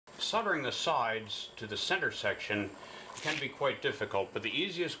Soldering the sides to the center section can be quite difficult, but the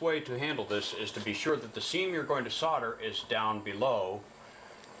easiest way to handle this is to be sure that the seam you're going to solder is down below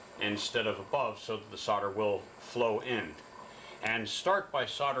instead of above, so that the solder will flow in. And start by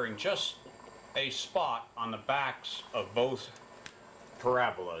soldering just a spot on the backs of both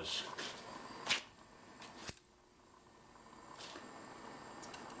parabolas.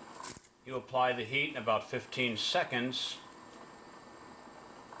 You apply the heat in about 15 seconds.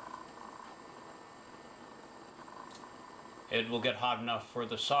 It will get hot enough for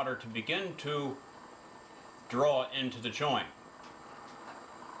the solder to begin to draw into the joint.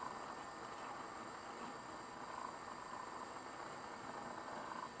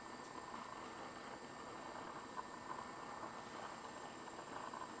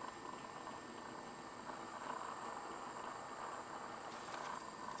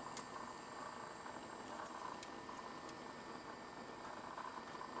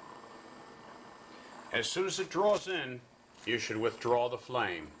 As soon as it draws in, you should withdraw the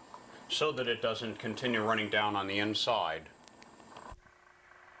flame so that it doesn't continue running down on the inside.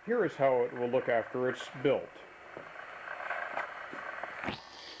 Here is how it will look after it's built.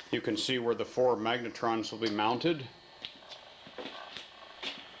 You can see where the 4 magnetrons will be mounted.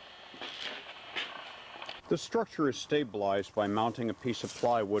 The structure is stabilized by mounting a piece of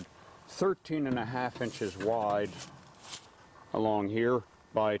plywood 13.5 inches wide along here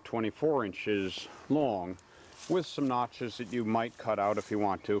by 24 inches long, with some notches that you might cut out if you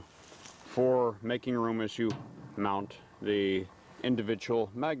want to, for making room as you mount the individual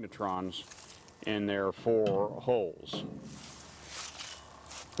magnetrons in their 4 holes.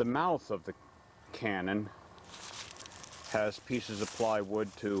 The mouth of the cannon has pieces of plywood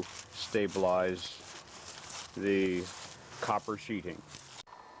to stabilize the copper sheeting.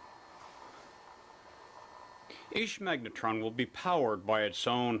 Each magnetron will be powered by its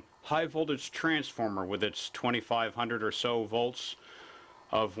own high voltage transformer with its 2500 or so volts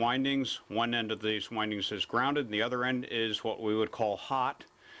of windings. One end of these windings is grounded, and the other end is what we would call hot.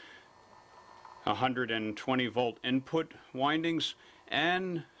 120 volt input windings,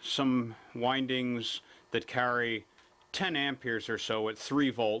 and some windings that carry 10 amperes or so at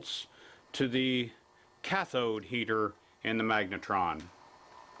 3 volts to the cathode heater in the magnetron.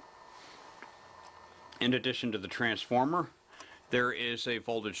 In addition to the transformer, there is a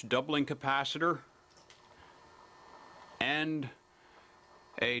voltage doubling capacitor and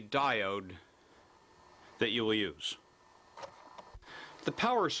a diode that you will use. The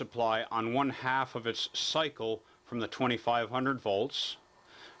power supply on 1/2 of its cycle from the 2500 volts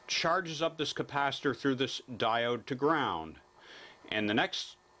charges up this capacitor through this diode to ground. And the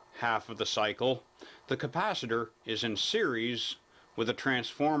next half of the cycle, the capacitor is in series with the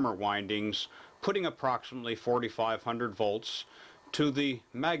transformer windings, putting approximately 4500 volts to the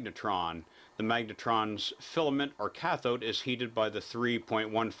magnetron. The magnetron's filament or cathode is heated by the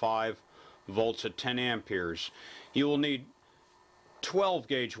 3.15 volts at 10 amperes. You will need 12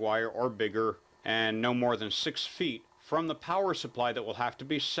 gauge wire or bigger and no more than 6 feet from the power supply that will have to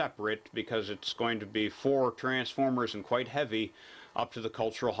be separate because it's going to be 4 transformers and quite heavy up to the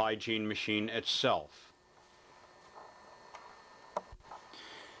cultural hygiene machine itself.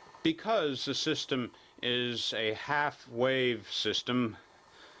 Because the system is a half-wave system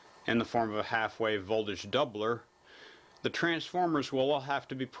in the form of a half-wave voltage doubler, the transformers will all have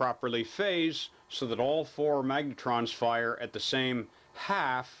to be properly phased so that all 4 magnetrons fire at the same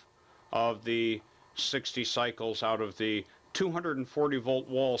half of the 60 cycles out of the 240 volt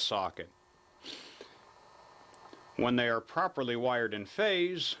wall socket. When they are properly wired in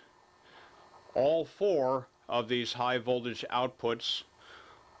phase, all 4 of these high voltage outputs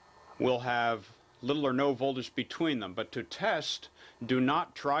will have little or no voltage between them. But to test, do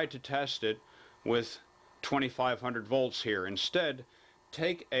not try to test it with 2500 volts here. Instead,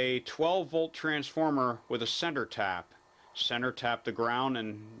 take a 12 volt transformer with a center tap the ground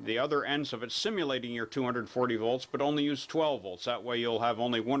and the other ends of it simulating your 240 volts, but only use 12 volts. That way you'll have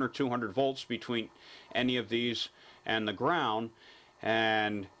only 1 or 200 volts between any of these and the ground.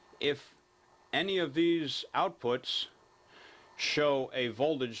 And if any of these outputs show a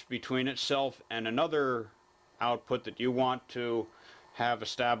voltage between itself and another output that you want to have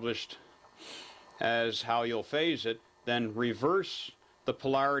established as how you'll phase it, then reverse the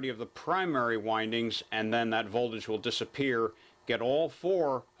polarity of the primary windings and then that voltage will disappear. Get all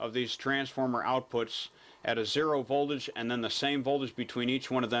 4 of these transformer outputs at a 0 voltage and then the same voltage between each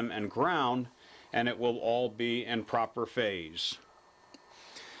one of them and ground, and it will all be in proper phase.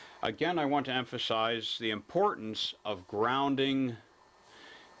 Again, I want to emphasize the importance of grounding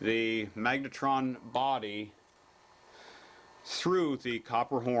the magnetron body through the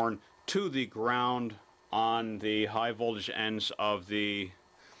copper horn to the ground on the high voltage ends of the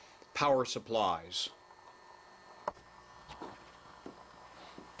power supplies.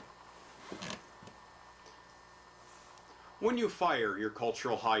 When you fire your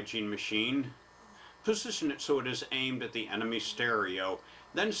cultural hygiene machine, position it so it is aimed at the enemy stereo,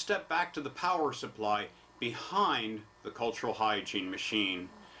 then step back to the power supply behind the cultural hygiene machine,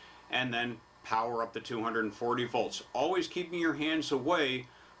 and then power up to 240 volts, always keeping your hands away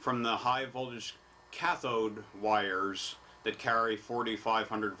from the high voltage cathode wires that carry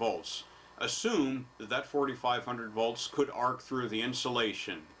 4500 volts. Assume that 4500 volts could arc through the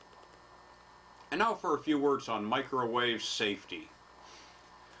insulation. And now for a few words on microwave safety.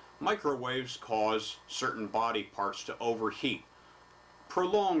 Microwaves cause certain body parts to overheat.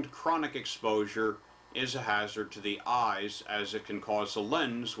 Prolonged chronic exposure is a hazard to the eyes, as it can cause the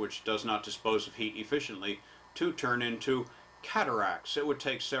lens, which does not dispose of heat efficiently, to turn into cataracts. It would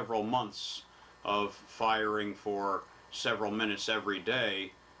take several months of firing for several minutes every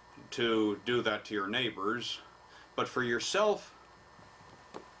day to do that to your neighbors. But for yourself,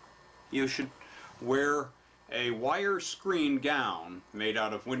 you should wear a wire screen gown made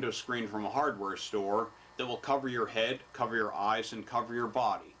out of window screen from a hardware store that will cover your head, cover your eyes, and cover your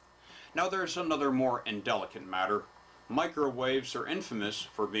body. Now there's another more indelicate matter. Microwaves are infamous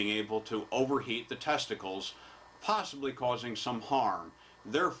for being able to overheat the testicles, possibly causing some harm.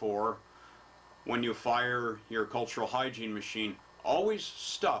 Therefore, when you fire your cultural hygiene machine, always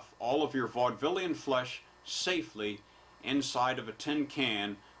stuff all of your vaudevillian flesh safely inside of a tin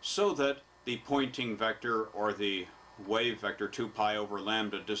can so that the pointing vector or the wave vector 2 pi over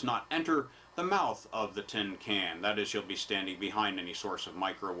lambda does not enter the mouth of the tin can. That is, you'll be standing behind any source of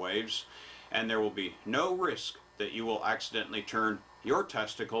microwaves, and there will be no risk that you will accidentally turn your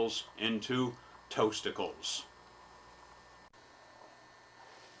testicles into toasticles.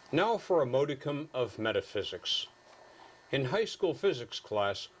 Now for a modicum of metaphysics. In high school physics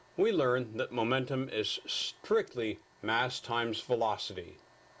class, we learned that momentum is strictly mass times velocity.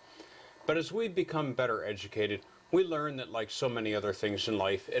 But as we become better educated, we learn that, like so many other things in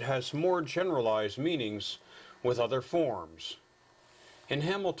life, it has more generalized meanings with other forms. In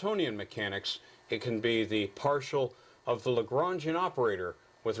Hamiltonian mechanics, it can be the partial of the Lagrangian operator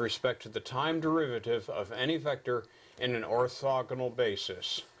with respect to the time derivative of any vector in an orthogonal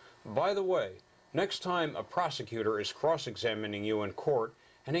basis. By the way, next time a prosecutor is cross-examining you in court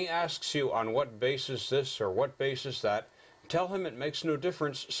and he asks you on what basis this or what basis that, tell him it makes no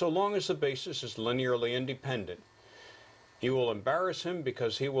difference so long as the basis is linearly independent. You will embarrass him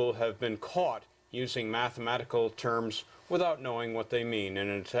because he will have been caught using mathematical terms without knowing what they mean in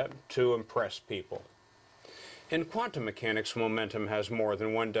an attempt to impress people. In quantum mechanics, momentum has more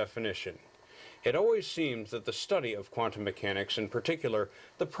than one definition. It always seems that the study of quantum mechanics, in particular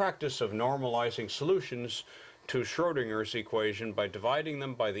the practice of normalizing solutions to Schrödinger's equation by dividing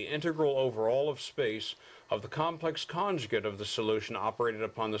them by the integral over all of space of the complex conjugate of the solution operated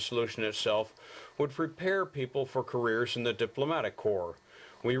upon the solution itself, would prepare people for careers in the diplomatic corps.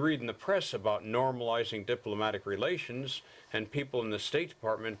 We read in the press about normalizing diplomatic relations, and people in the State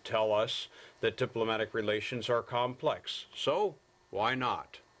Department tell us that diplomatic relations are complex. So, why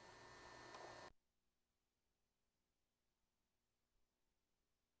not?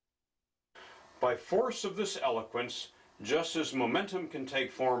 By force of this eloquence, just as momentum can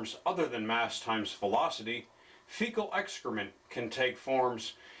take forms other than mass times velocity, fecal excrement can take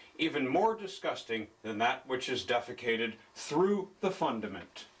forms even more disgusting than that which is defecated through the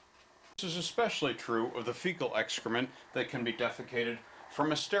fundament. This is especially true of the fecal excrement that can be defecated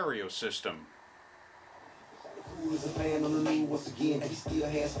from a stereo system.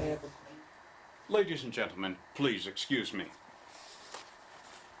 Ladies and gentlemen, please excuse me.